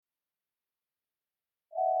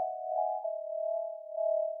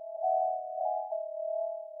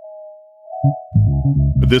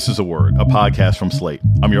This is A Word, a podcast from Slate.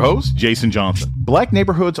 I'm your host, Jason Johnson. Black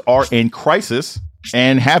neighborhoods are in crisis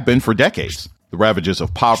and have been for decades. The ravages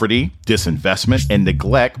of poverty, disinvestment, and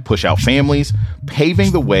neglect push out families,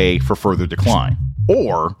 paving the way for further decline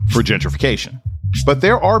or for gentrification. But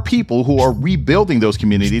there are people who are rebuilding those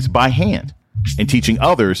communities by hand and teaching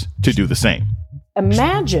others to do the same.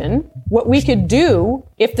 Imagine what we could do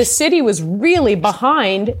if the city was really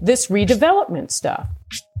behind this redevelopment stuff.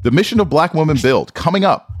 The mission of Black Women Build, coming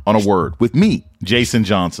up on A Word with me, Jason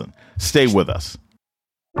Johnson. Stay with us.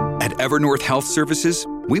 At Evernorth Health Services,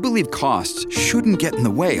 we believe costs shouldn't get in the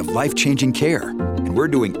way of life-changing care, and we're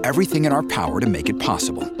doing everything in our power to make it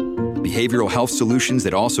possible. Behavioral health solutions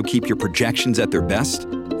that also keep your projections at their best?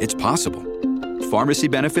 It's possible. Pharmacy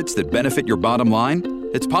benefits that benefit your bottom line?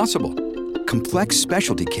 It's possible. Complex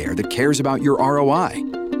specialty care that cares about your ROI?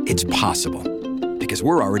 It's possible. Because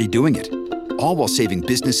we're already doing it. All while saving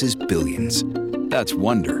businesses billions. That's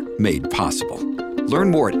Wonder made possible.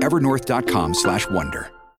 Learn more at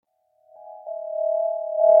evernorth.com/wonder.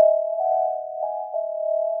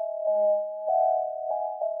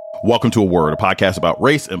 Welcome to A Word, a podcast about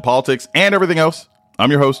race and politics and everything else.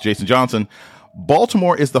 I'm your host, Jason Johnson.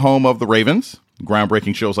 Baltimore is the home of the Ravens,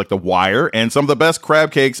 groundbreaking shows like The Wire, and some of the best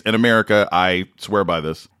crab cakes in America. I swear by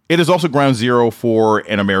this. It is also ground zero for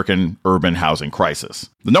an American urban housing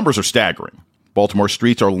crisis. The numbers are staggering. Baltimore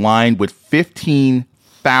streets are lined with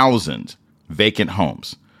 15,000 vacant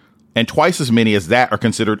homes, and twice as many as that are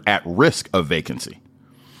considered at risk of vacancy.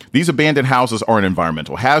 These abandoned houses are an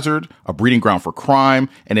environmental hazard, a breeding ground for crime,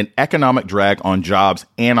 and an economic drag on jobs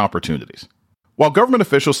and opportunities. While government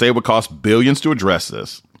officials say it would cost billions to address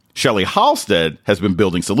this, Shelley Halstead has been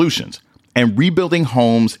building solutions and rebuilding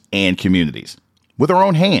homes and communities with her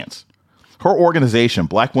own hands. Her organization,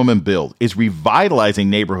 Black Women Build, is revitalizing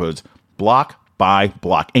neighborhoods block by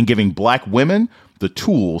block and giving Black women the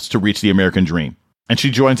tools to reach the American dream. And she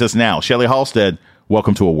joins us now. Shelley Halstead,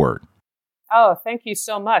 welcome to A Word. Oh, thank you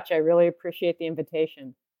so much. I really appreciate the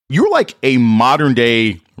invitation. You're like a modern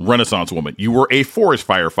day Renaissance woman. You were a forest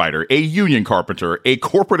firefighter, a union carpenter, a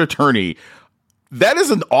corporate attorney. That is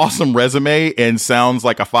an awesome resume and sounds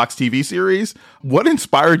like a Fox TV series. What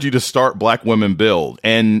inspired you to start Black Women Build,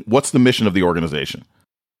 and what's the mission of the organization?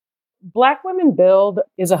 Black Women Build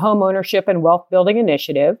is a home ownership and wealth building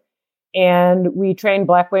initiative, and we train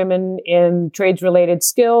Black women in trades-related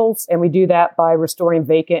skills, and we do that by restoring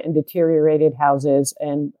vacant and deteriorated houses,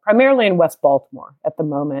 and primarily in West Baltimore at the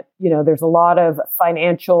moment. You know, there's a lot of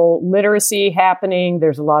financial literacy happening.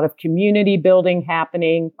 There's a lot of community building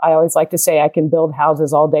happening. I always like to say I can build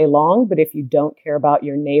houses all day long, but if you don't care about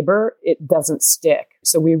your neighbor, it doesn't stick.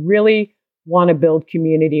 So we really want to build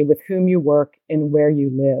community with whom you work and where you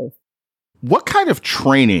live. What kind of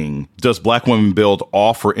training does Black Women Build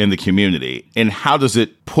offer in the community, and how does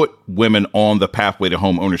it put women on the pathway to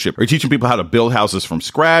home ownership? Are you teaching people how to build houses from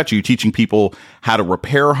scratch? Are you teaching people how to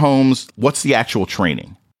repair homes? What's the actual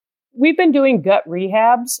training? We've been doing gut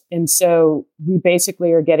rehabs, and so we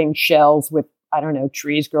basically are getting shells with,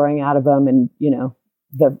 trees growing out of them, and,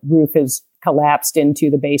 the roof is collapsed into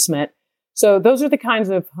the basement. So those are the kinds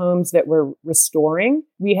of homes that we're restoring.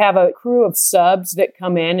 We have a crew of subs that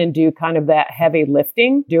come in and do kind of that heavy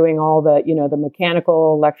lifting, doing all the, the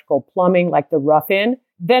mechanical, electrical, plumbing, like the rough in.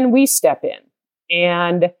 Then we step in.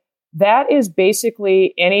 And that is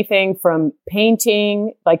basically anything from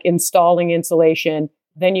painting, like installing insulation.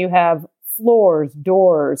 Then you have floors,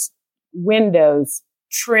 doors, windows,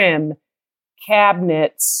 trim,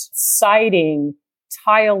 cabinets, siding,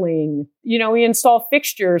 tiling. We install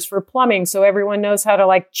fixtures for plumbing so everyone knows how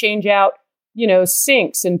to change out,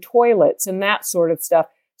 sinks and toilets and that sort of stuff.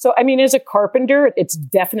 So, as a carpenter, it's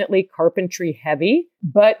definitely carpentry heavy,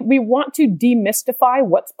 but we want to demystify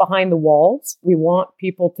what's behind the walls. We want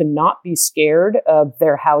people to not be scared of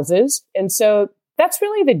their houses. And so that's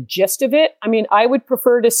really the gist of it. I would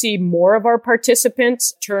prefer to see more of our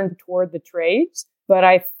participants turn toward the trades. But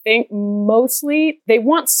I think mostly they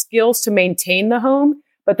want skills to maintain the home,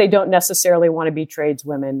 but they don't necessarily want to be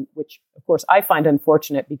tradeswomen, which, of course, I find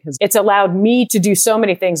unfortunate because it's allowed me to do so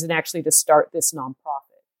many things and actually to start this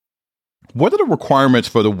nonprofit. What are the requirements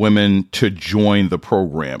for the women to join the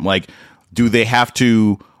program? Do they have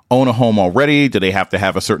to own a home already? Do they have to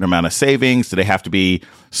have a certain amount of savings? Do they have to be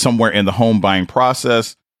somewhere in the home buying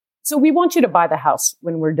process? So we want you to buy the house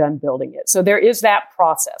when we're done building it. So there is that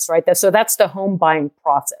process, right? So that's the home buying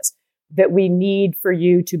process that we need for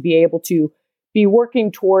you to be able to be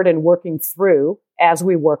working toward and working through as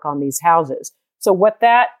we work on these houses. So what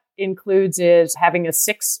that includes is having a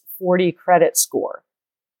 640 credit score.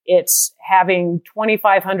 It's having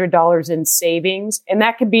 $2,500 in savings, and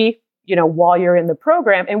that could be while you're in the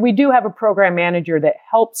program. And we do have a program manager that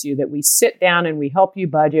helps you, that we sit down and we help you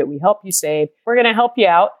budget, we help you save. We're going to help you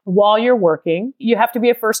out while you're working. You have to be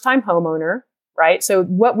a first-time homeowner, right? So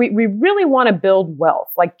what we really want to build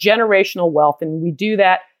wealth, like generational wealth, and we do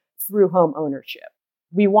that through home ownership.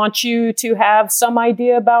 We want you to have some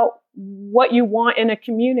idea about what you want in a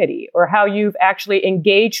community or how you've actually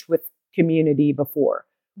engaged with community before.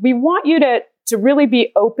 We want you to really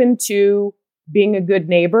be open to being a good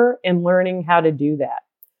neighbor and learning how to do that.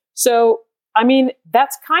 So,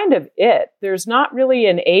 that's kind of it. There's not really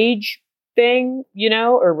an age thing,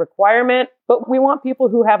 or requirement, but we want people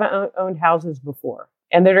who haven't owned houses before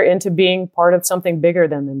and that are into being part of something bigger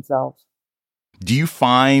than themselves. Do you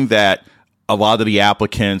find that a lot of the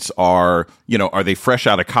applicants are they fresh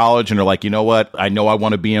out of college and they're like, you know what, I know I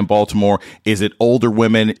want to be in Baltimore? Is it older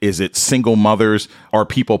women? Is it single mothers? Are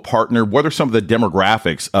people partnered? What are some of the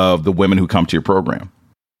demographics of the women who come to your program?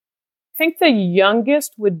 I think the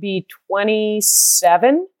youngest would be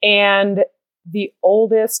 27 and the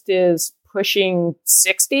oldest is pushing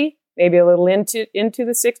 60, maybe a little into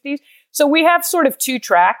the 60s. So we have sort of two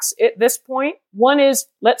tracks at this point. One is,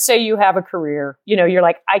 let's say you have a career, you're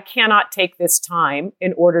like, I cannot take this time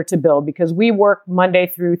in order to build because we work Monday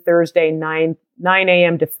through Thursday, 9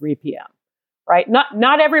 a.m. to 3 p.m., right?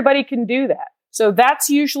 Not everybody can do that. So that's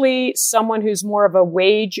usually someone who's more of a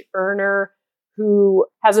wage earner who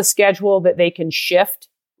has a schedule that they can shift,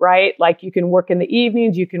 right? Like you can work in the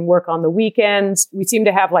evenings, you can work on the weekends. We seem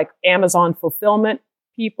to have like Amazon fulfillment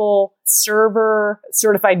people, server,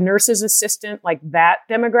 certified nurses assistant, like that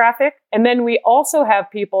demographic. And then we also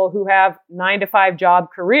have people who have 9-to-5 job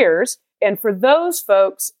careers. And for those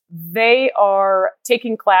folks, they are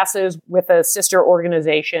taking classes with a sister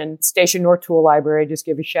organization, Station North Tool Library, just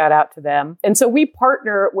give a shout out to them. And so we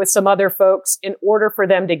partner with some other folks in order for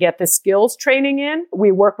them to get the skills training in.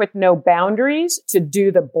 We work with No Boundaries to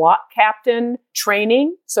do the block captain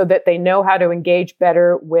training so that they know how to engage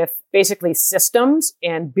better with basically systems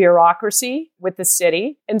and bureaucracy with the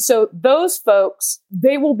city. And so those folks,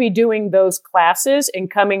 they will be doing those classes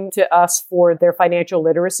and coming to us for their financial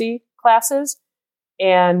literacy classes.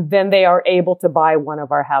 And then they are able to buy one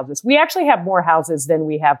of our houses. We actually have more houses than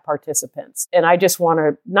we have participants. And I just want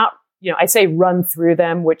to I say run through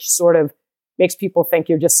them, which sort of makes people think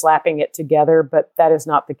you're just slapping it together, but that is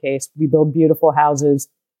not the case. We build beautiful houses.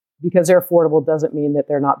 Because they're affordable doesn't mean that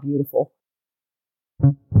they're not beautiful.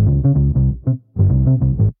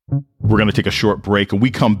 We're going to take a short break. And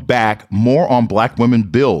we come back, more on Black Women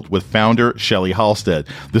Build with founder Shelly Halstead.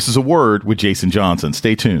 This is A Word with Jason Johnson.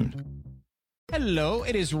 Stay tuned. Hello,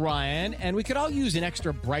 it is Ryan, and we could all use an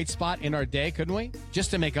extra bright spot in our day, couldn't we? Just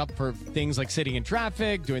to make up for things like sitting in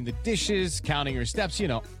traffic, doing the dishes, counting your steps,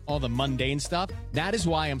 all the mundane stuff. That is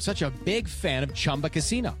why I'm such a big fan of Chumba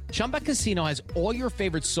Casino. Chumba Casino has all your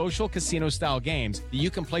favorite social casino-style games that you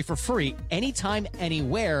can play for free anytime,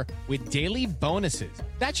 anywhere with daily bonuses.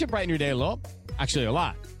 That should brighten your day a little. Actually, a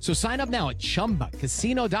lot. So sign up now at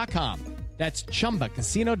ChumbaCasino.com. That's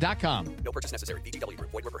ChumbaCasino.com. No purchase necessary. VGW Group.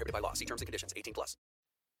 Void where prohibited by law. See terms and conditions. 18+.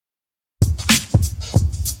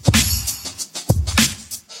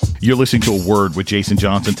 You're listening to A Word with Jason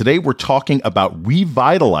Johnson. Today, we're talking about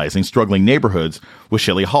revitalizing struggling neighborhoods with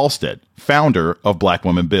Shelly Halstead, founder of Black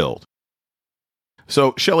Women Build.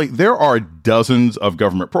 So, Shelly, there are dozens of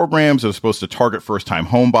government programs that are supposed to target first-time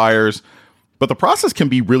home buyers, but the process can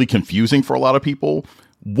be really confusing for a lot of people.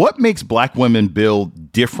 What makes Black Women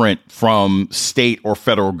Build different from state or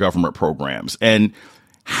federal government programs? And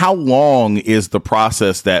how long is the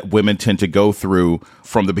process that women tend to go through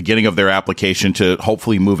from the beginning of their application to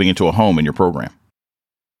hopefully moving into a home in your program?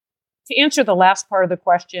 To answer the last part of the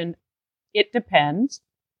question, it depends.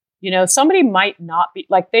 Somebody might not be,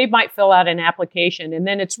 like they might fill out an application and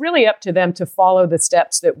then it's really up to them to follow the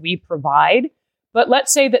steps that we provide. But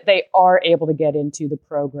let's say that they are able to get into the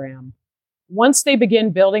program. Once they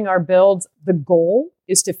begin building our builds, the goal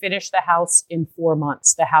is to finish the house in 4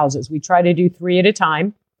 months, the houses. We try to do 3 at a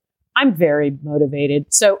time. I'm very motivated.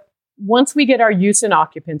 So once we get our use and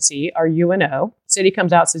occupancy, our UNO, city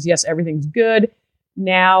comes out, says, yes, everything's good.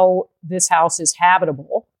 Now this house is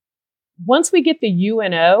habitable. Once we get the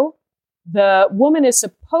UNO, the woman is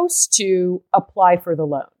supposed to apply for the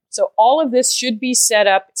loan. So all of this should be set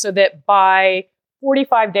up so that by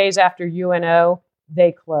 45 days after UNO,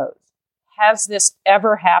 they close. Has this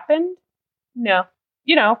ever happened? No.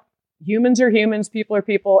 Humans are humans, people are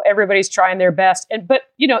people, everybody's trying their best. But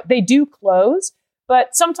they do close,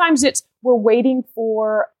 but sometimes we're waiting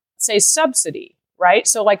for, say, subsidy, right?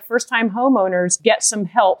 So like first-time homeowners get some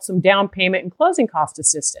help, some down payment and closing cost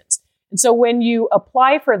assistance. And so when you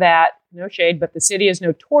apply for that, no shade, but the city is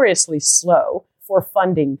notoriously slow for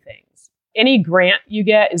funding things. Any grant you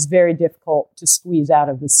get is very difficult to squeeze out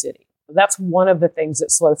of the city. That's one of the things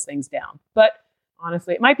that slows things down. But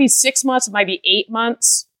honestly, it might be 6 months, it might be 8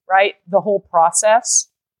 months, right? The whole process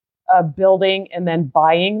of building and then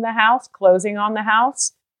buying the house, closing on the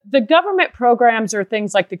house. The government programs are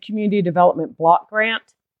things like the Community Development Block Grant,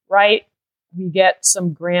 right? We get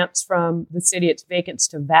some grants from the city. It's vacants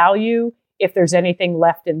to value. If there's anything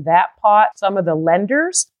left in that pot, some of the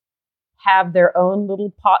lenders have their own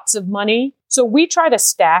little pots of money. So we try to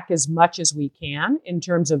stack as much as we can in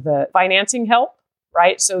terms of the financing help,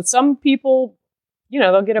 right? So some people,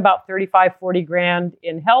 they'll get about 35, 40 grand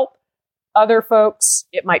in help. Other folks,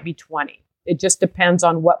 it might be 20. It just depends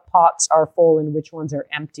on what pots are full and which ones are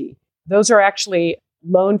empty. Those are actually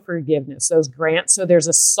loan forgiveness, those grants. So there's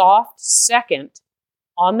a soft second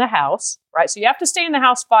on the house, right? So you have to stay in the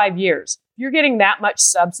house 5 years. If you're getting that much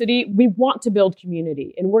subsidy, we want to build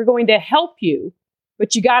community and we're going to help you,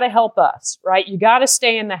 but you got to help us, right? You got to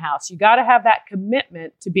stay in the house. You got to have that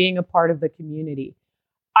commitment to being a part of the community.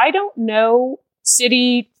 I don't know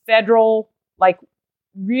city, federal,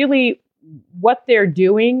 really what they're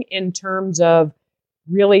doing in terms of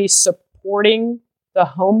really supporting the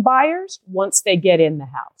home buyers once they get in the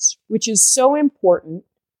house, which is so important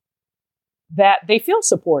that they feel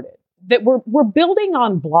supported. That we're building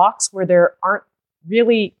on blocks where there aren't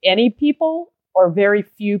really any people or very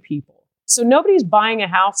few people. So nobody's buying a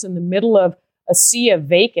house in the middle of a sea of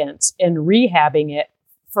vacants and rehabbing it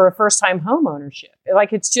for a first-time home ownership.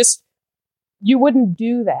 It's just, you wouldn't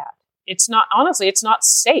do that. It's not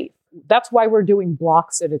safe. That's why we're doing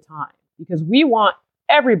blocks at a time, because we want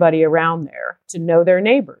everybody around there to know their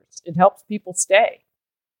neighbors. It helps people stay.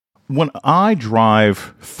 When I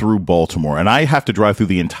drive through Baltimore, and I have to drive through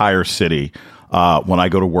the entire city when I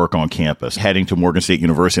go to work on campus, heading to Morgan State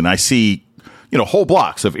University, and I see, whole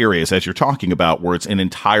blocks of areas, as you're talking about, where it's an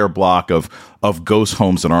entire block of ghost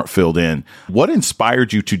homes that aren't filled in. What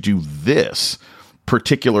inspired you to do this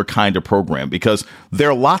particular kind of program? Because there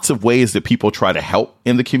are lots of ways that people try to help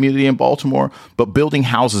in the community in Baltimore, but building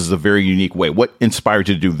houses is a very unique way. What inspired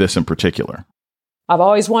you to do this in particular? I've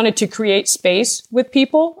always wanted to create space with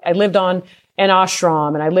people. I lived on an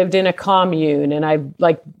ashram and I lived in a commune and I've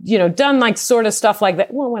done sort of stuff like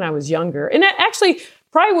that. Well, when I was younger, and I actually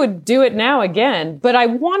probably would do it now again, but I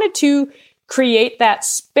wanted to create that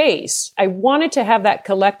space. I wanted to have that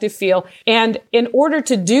collective feel. And in order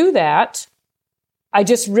to do that, I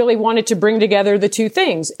just really wanted to bring together the two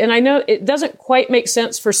things. And I know it doesn't quite make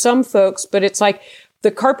sense for some folks, but it's like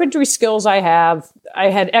the carpentry skills I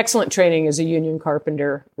had excellent training as a union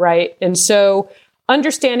carpenter, right? And so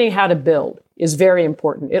understanding how to build is very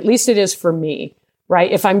important. At least it is for me, right?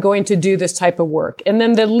 If I'm going to do this type of work. And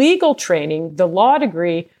then the legal training, the law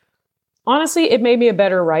degree, honestly, it made me a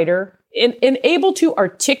better writer and able to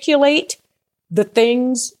articulate the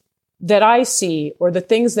things that I see or the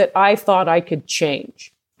things that I thought I could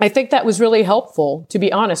change. I think that was really helpful, to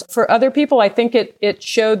be honest. For other people, I think it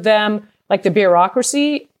showed them, like the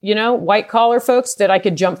bureaucracy, white collar folks, that I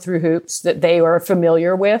could jump through hoops that they are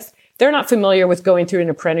familiar with. They're not familiar with going through an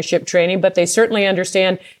apprenticeship training, but they certainly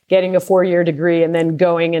understand getting a 4-year degree and then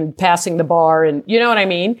going and passing the bar. And you know what I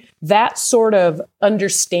mean? That sort of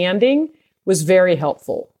understanding was very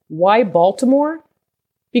helpful. Why Baltimore?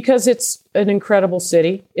 Because it's an incredible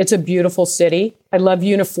city. It's a beautiful city. I love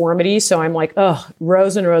uniformity. So I'm like,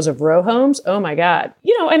 rows and rows of row homes. Oh my God.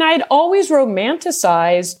 And I had always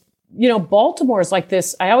romanticized, Baltimore is like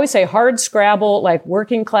this, I always say hard scrabble, like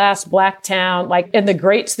working class black town, and the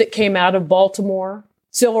greats that came out of Baltimore,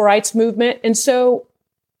 civil rights movement. And so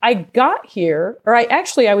I got here,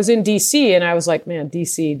 I was in DC and I was like, man,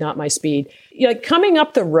 DC, not my speed. Coming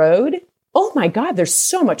up the road, oh my God, there's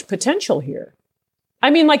so much potential here. I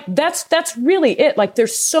mean, that's really it.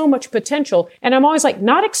 There's so much potential. And I'm always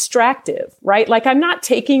not extractive, right? I'm not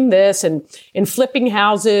taking this and flipping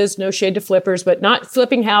houses, no shade to flippers, but not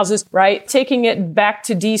flipping houses, right? Taking it back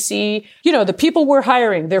to DC. The people we're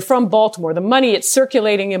hiring, they're from Baltimore. The money, it's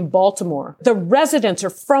circulating in Baltimore. The residents are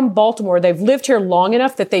from Baltimore. They've lived here long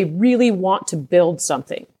enough that they really want to build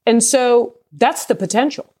something. And so that's the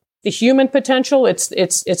potential. The human potential, it's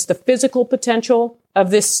the physical potential of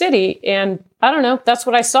this city. And I don't know, that's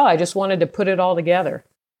what I saw. I just wanted to put it all together.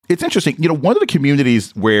 It's interesting. One of the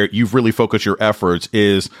communities where you've really focused your efforts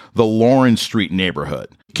is the Lawrence Street neighborhood.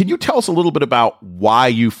 Can you tell us a little bit about why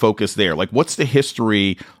you focus there? What's the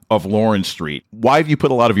history of Lawrence Street? Why have you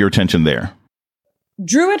put a lot of your attention there?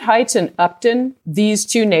 Druid Heights and Upton, these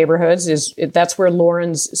two neighborhoods, that's where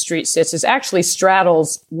Lawrence Street sits. It actually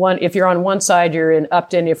straddles one. If you're on one side, you're in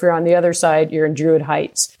Upton. If you're on the other side, you're in Druid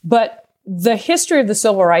Heights. But The history of the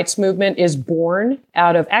civil rights movement is born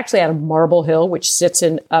out of Marble Hill, which sits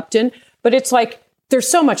in Upton. But it's like there's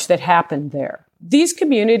so much that happened there. These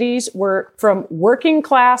communities were from working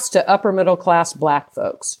class to upper middle class Black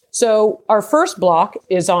folks. So our first block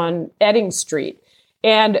is on Edding Street.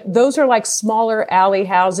 And those are like smaller alley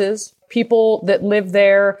houses. People that live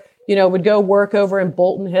there, would go work over in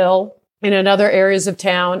Bolton Hill and in other areas of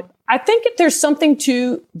town. I think there's something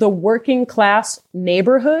to the working class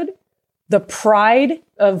neighborhood, the pride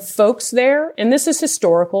of folks there. And this is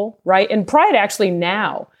historical, right? And pride actually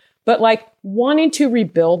now, but like wanting to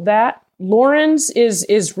rebuild that. Laurens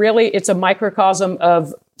is really, it's a microcosm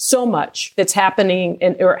of so much that's happening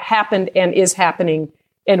or happened and is happening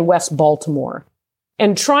in West Baltimore.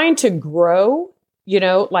 And trying to grow,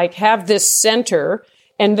 have this center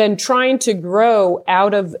and then trying to grow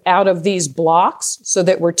out of these blocks so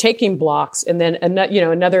that we're taking blocks and then,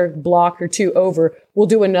 another block or two over, we'll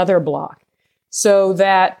do another block so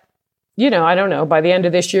that, I don't know, by the end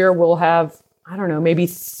of this year, we'll have, maybe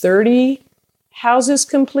 30 houses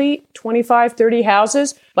complete, 25, 30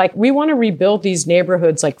 houses. Like we want to rebuild these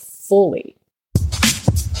neighborhoods like fully.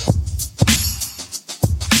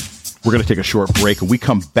 We're going to take a short break. When we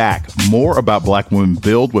come back, more about Black Women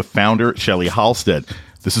Build with founder Shelley Halstead.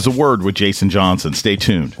 This is A Word with Jason Johnson. Stay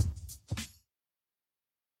tuned.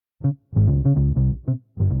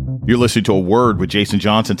 You're listening to A Word with Jason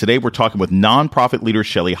Johnson. Today, we're talking with nonprofit leader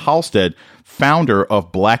Shelley Halstead, founder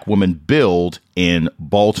of Black Women Build in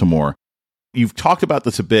Baltimore. You've talked about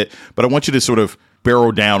this a bit, but I want you to sort of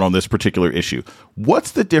barrel down on this particular issue.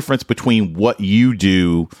 What's the difference between what you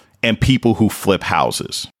do and people who flip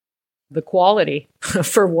houses? The quality,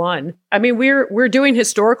 for one. I mean, we're doing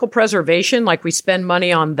historical preservation, like we spend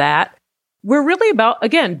money on that. We're really about,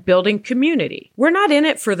 again, building community. We're not in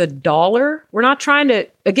it for the dollar. We're not trying to,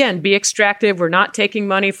 again, be extractive. We're not taking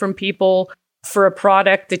money from people for a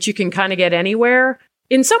product that you can kind of get anywhere.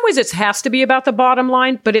 In some ways, it has to be about the bottom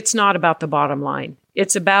line, but it's not about the bottom line.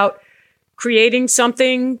 It's about creating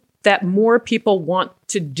something that more people want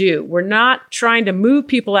to do. We're not trying to move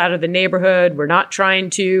people out of the neighborhood. We're not trying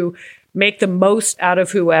to make the most out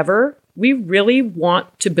of whoever. We really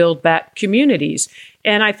want to build back communities.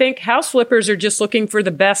 And I think house flippers are just looking for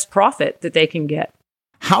the best profit that they can get.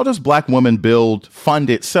 How does Black Women Build fund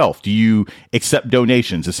itself? Do you accept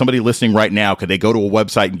donations? Is somebody listening right now, could they go to a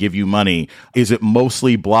website and give you money? Is it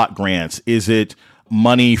mostly block grants? Is it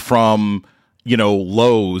money from,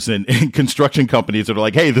 Lowe's and construction companies that are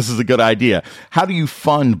like, hey, this is a good idea? How do you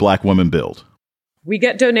fund Black Women Build? We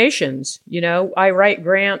get donations. I write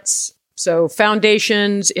grants. So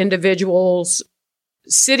foundations, individuals,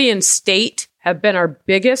 city and state have been our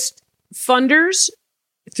biggest funders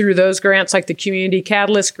through those grants, like the Community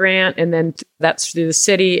Catalyst Grant, and then that's through the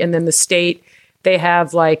city, and then the state. They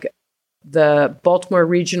have like the Baltimore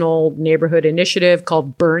Regional Neighborhood Initiative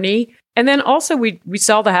called Bernie. And then also we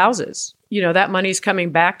sell the houses. That money's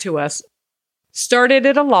coming back to us. Started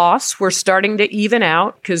at a loss. We're starting to even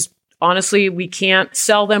out because honestly, we can't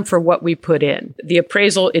sell them for what we put in. The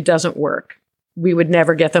appraisal, it doesn't work. We would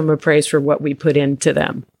never get them appraised for what we put into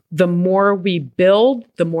them. The more we build,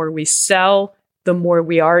 the more we sell, the more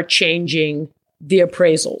we are changing the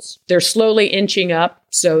appraisals. They're slowly inching up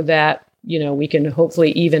so that, we can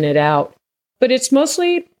hopefully even it out. But it's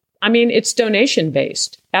mostly, it's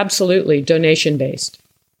donation-based. Absolutely donation-based.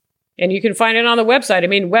 And you can find it on the website.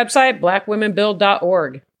 Website,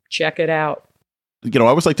 blackwomenbuild.org. Check it out. I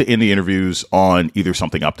always like to end the interviews on either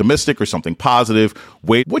something optimistic or something positive.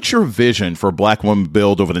 Wade, what's your vision for Black Women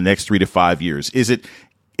Build over the next 3 to 5 years? Is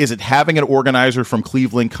it having an organizer from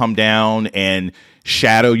Cleveland come down and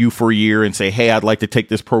shadow you for a year and say, hey, I'd like to take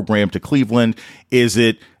this program to Cleveland? Is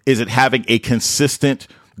it having a consistent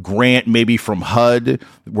grant maybe from HUD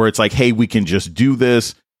where it's like, hey, we can just do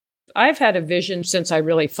this? I've had a vision since I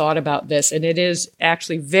really thought about this, and it is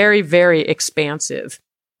actually very, very expansive.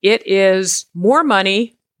 It is more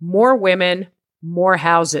money, more women, more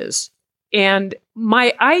houses. And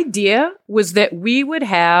my idea was that we would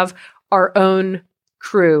have our own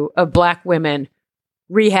crew of Black women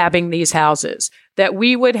rehabbing these houses, that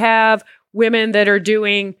we would have women that are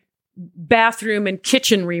doing bathroom and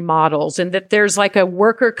kitchen remodels, and that there's like a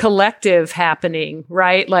worker collective happening,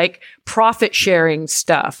 right? Like profit sharing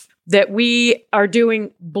stuff, that we are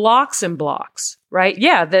doing blocks and blocks, right?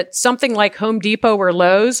 Yeah, that something like Home Depot or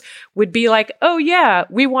Lowe's would be like, oh yeah,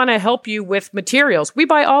 we want to help you with materials. We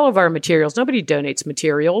buy all of our materials. Nobody donates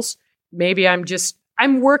materials. Maybe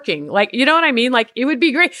I'm working. Like, you know what I mean? Like, it would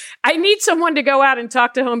be great. I need someone to go out and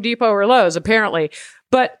talk to Home Depot or Lowe's, apparently.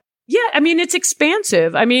 But yeah, it's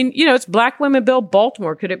expansive. It's Black Women Build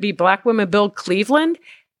Baltimore. Could it be Black Women Build Cleveland?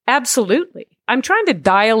 Absolutely. I'm trying to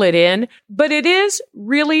dial it in, but it is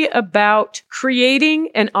really about creating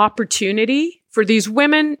an opportunity for these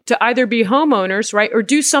women to either be homeowners, right, or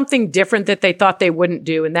do something different that they thought they wouldn't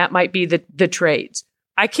do, and that might be the trades.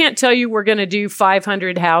 I can't tell you we're going to do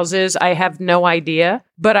 500 houses. I have no idea,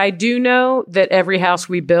 but I do know that every house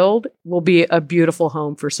we build will be a beautiful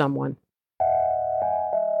home for someone.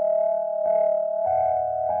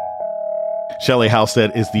 Shelley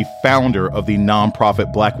Halstead is the founder of the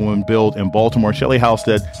nonprofit Black Women Build in Baltimore. Shelley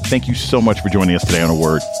Halstead, thank you so much for joining us today on A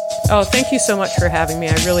Word. Oh, thank you so much for having me.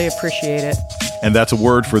 I really appreciate it. And that's A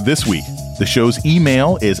Word for this week. The show's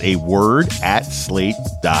email is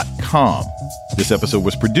aword@slate.com. This episode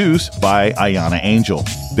was produced by Ayana Angel.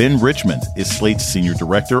 Ben Richmond is Slate's Senior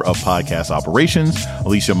Director of Podcast Operations.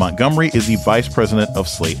 Alicia Montgomery is the Vice President of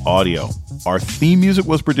Slate Audio. Our theme music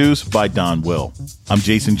was produced by Don Will. I'm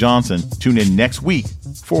Jason Johnson. Tune in next week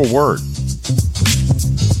for A Word.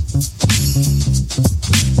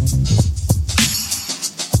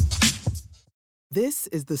 This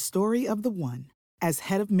is the story of the one. As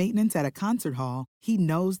head of maintenance at a concert hall, he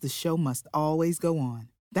knows the show must always go on.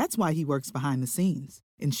 That's why he works behind the scenes,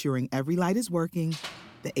 ensuring every light is working,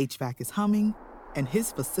 the HVAC is humming, and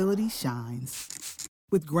his facility shines.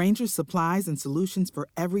 With Grainger's supplies and solutions for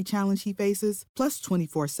every challenge he faces, plus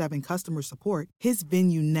 24/7 customer support, his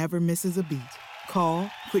venue never misses a beat.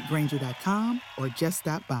 Call quickgrainger.com or just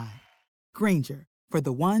stop by. Grainger, for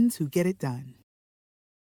the ones who get it done.